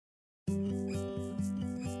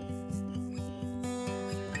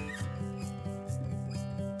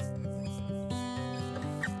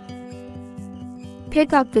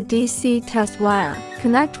Pick up the DC test wire.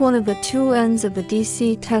 Connect one of the two ends of the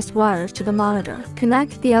DC test wires to the monitor.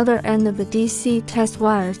 Connect the other end of the DC test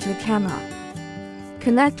wires to the camera.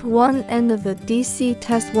 Connect one end of the DC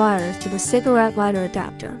test wires to the cigarette lighter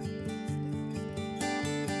adapter.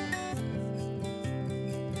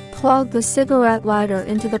 Plug the cigarette lighter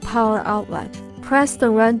into the power outlet. Press the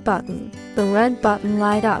red button. The red button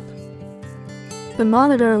lights up. The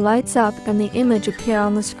monitor lights up and the image appears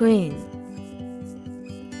on the screen.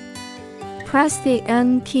 Press the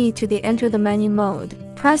N key to enter the menu mode.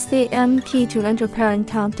 Press the M key to enter pairing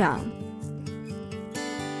countdown.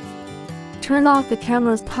 Turn off the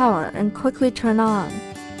camera's power and quickly turn on.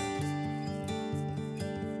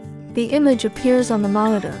 The image appears on the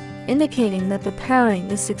monitor, indicating that the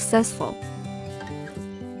pairing is successful.